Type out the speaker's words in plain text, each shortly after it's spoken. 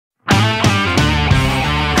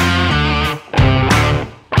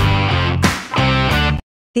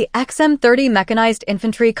The XM30 Mechanized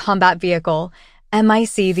Infantry Combat Vehicle,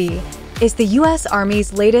 MICV, is the U.S.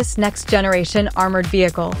 Army's latest next-generation armored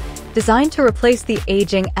vehicle, designed to replace the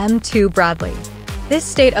aging M2 Bradley. This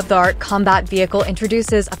state-of-the-art combat vehicle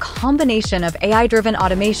introduces a combination of AI-driven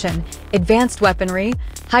automation, advanced weaponry,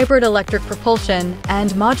 hybrid electric propulsion,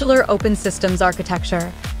 and modular open systems architecture,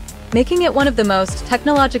 making it one of the most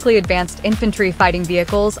technologically advanced infantry fighting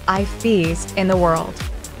vehicles, IFVs, in the world.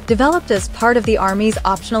 Developed as part of the Army's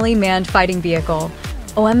Optionally Manned Fighting Vehicle,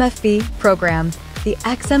 OMFV, program, the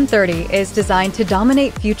XM30 is designed to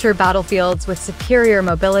dominate future battlefields with superior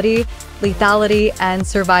mobility, lethality, and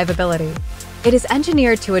survivability. It is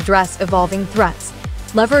engineered to address evolving threats,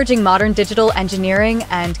 leveraging modern digital engineering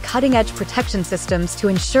and cutting-edge protection systems to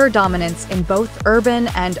ensure dominance in both urban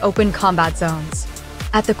and open combat zones.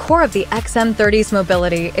 At the core of the XM30's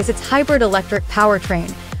mobility is its hybrid electric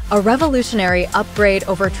powertrain, a revolutionary upgrade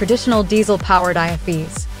over traditional diesel-powered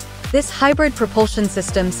IFVs. This hybrid propulsion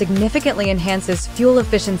system significantly enhances fuel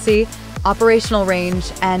efficiency, operational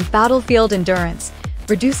range, and battlefield endurance,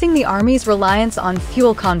 reducing the Army's reliance on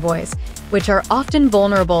fuel convoys, which are often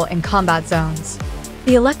vulnerable in combat zones.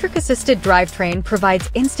 The electric-assisted drivetrain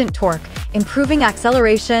provides instant torque, improving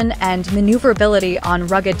acceleration and maneuverability on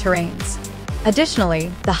rugged terrains.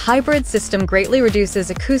 Additionally, the hybrid system greatly reduces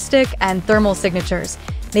acoustic and thermal signatures,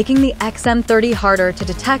 making the XM30 harder to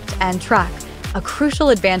detect and track, a crucial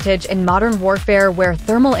advantage in modern warfare where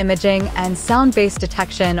thermal imaging and sound-based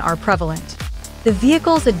detection are prevalent. The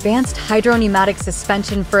vehicle's advanced hydropneumatic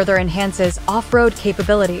suspension further enhances off-road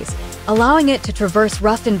capabilities, allowing it to traverse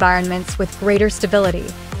rough environments with greater stability,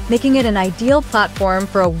 making it an ideal platform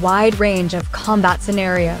for a wide range of combat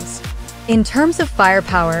scenarios. In terms of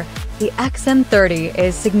firepower, the XM30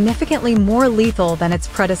 is significantly more lethal than its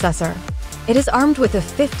predecessor. It is armed with a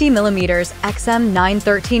 50mm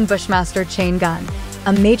XM913 Bushmaster Chain Gun,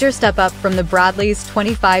 a major step up from the Bradley's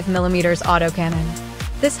 25mm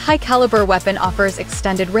autocannon. This high-caliber weapon offers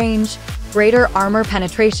extended range, greater armor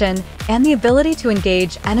penetration, and the ability to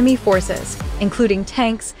engage enemy forces, including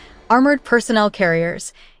tanks, armored personnel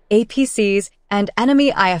carriers, APCs, and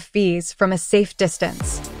enemy IFVs from a safe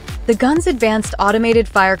distance. The gun's advanced automated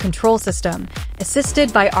fire control system,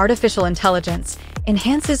 assisted by artificial intelligence,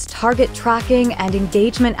 enhances target tracking and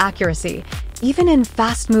engagement accuracy, even in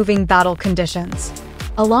fast-moving battle conditions.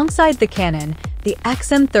 Alongside the cannon, the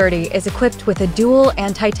XM30 is equipped with a dual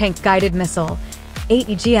anti-tank guided missile,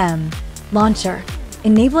 AGM, launcher,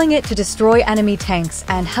 enabling it to destroy enemy tanks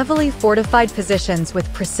and heavily fortified positions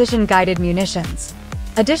with precision-guided munitions.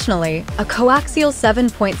 Additionally, a coaxial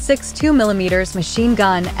 7.62mm machine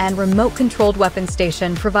gun and remote-controlled weapon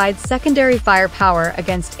station provides secondary firepower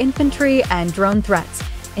against infantry and drone threats,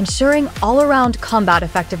 ensuring all-around combat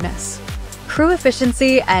effectiveness. Crew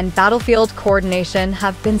efficiency and battlefield coordination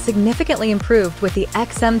have been significantly improved with the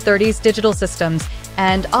XM30's digital systems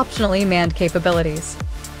and optionally manned capabilities.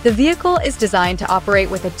 The vehicle is designed to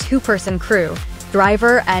operate with a two-person crew,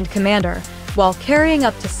 driver and commander, while carrying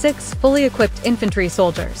up to 6 fully equipped infantry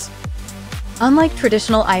soldiers. Unlike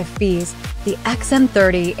traditional IFVs, the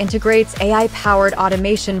XM30 integrates AI-powered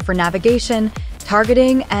automation for navigation,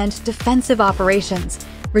 targeting, and defensive operations,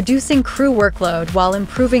 reducing crew workload while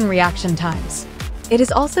improving reaction times. It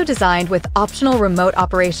is also designed with optional remote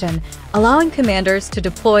operation, allowing commanders to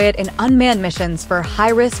deploy it in unmanned missions for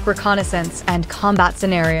high-risk reconnaissance and combat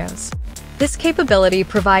scenarios. This capability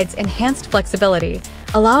provides enhanced flexibility,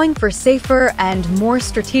 allowing for safer and more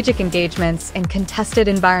strategic engagements in contested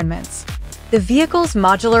environments. The vehicle's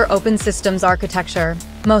modular open systems architecture,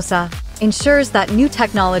 MOSA, ensures that new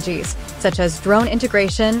technologies, such as drone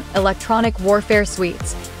integration, electronic warfare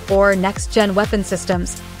suites, or next-gen weapon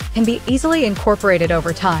systems, can be easily incorporated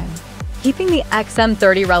over time, keeping the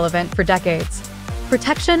XM30 relevant for decades.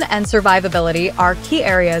 Protection and survivability are key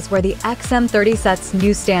areas where the XM30 sets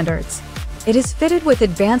new standards. It is fitted with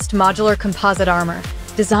advanced modular composite armor,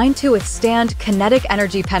 designed to withstand kinetic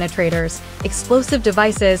energy penetrators, explosive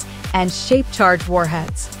devices, and shape-charged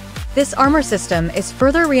warheads. This armor system is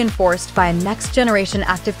further reinforced by a next-generation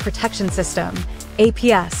active protection system,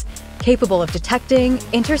 APS, capable of detecting,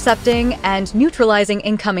 intercepting, and neutralizing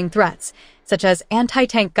incoming threats, such as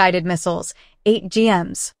anti-tank guided missiles,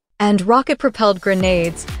 AGMs, and rocket-propelled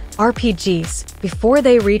grenades, RPGs, before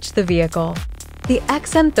they reach the vehicle. The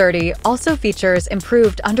XM30 also features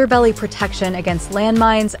improved underbelly protection against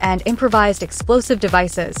landmines and improvised explosive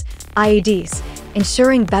devices, IEDs,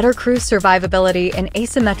 ensuring better crew survivability in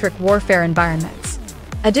asymmetric warfare environments.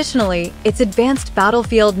 Additionally, its advanced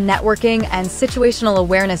battlefield networking and situational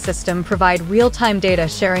awareness system provide real-time data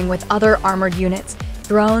sharing with other armored units,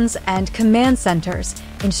 drones, and command centers,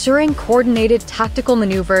 ensuring coordinated tactical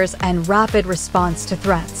maneuvers and rapid response to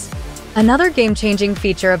threats. Another game-changing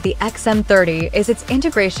feature of the XM30 is its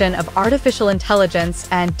integration of artificial intelligence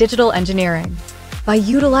and digital engineering. By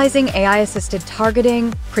utilizing AI-assisted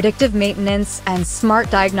targeting, predictive maintenance, and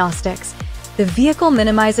smart diagnostics, the vehicle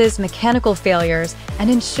minimizes mechanical failures and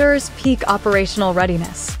ensures peak operational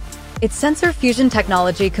readiness. Its sensor fusion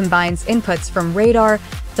technology combines inputs from radar,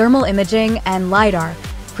 thermal imaging, and LiDAR,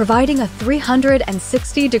 providing a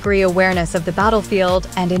 360-degree awareness of the battlefield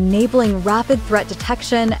and enabling rapid threat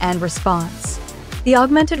detection and response. The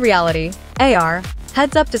augmented reality (AR)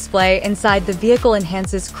 heads-up display inside the vehicle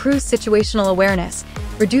enhances crew situational awareness,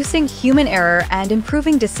 reducing human error and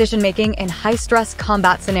improving decision-making in high-stress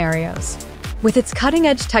combat scenarios. With its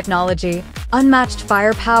cutting-edge technology, unmatched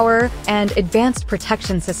firepower, and advanced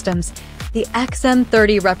protection systems, the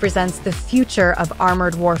XM30 represents the future of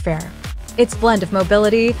armored warfare. Its blend of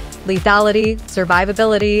mobility, lethality,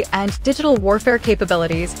 survivability, and digital warfare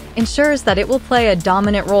capabilities ensures that it will play a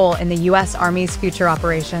dominant role in the U.S. Army's future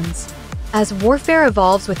operations. As warfare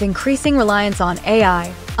evolves with increasing reliance on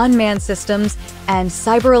AI, unmanned systems, and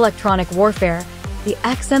cyber-electronic warfare, the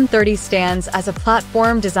XM30 stands as a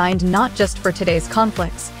platform designed not just for today's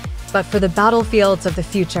conflicts, but for the battlefields of the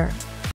future.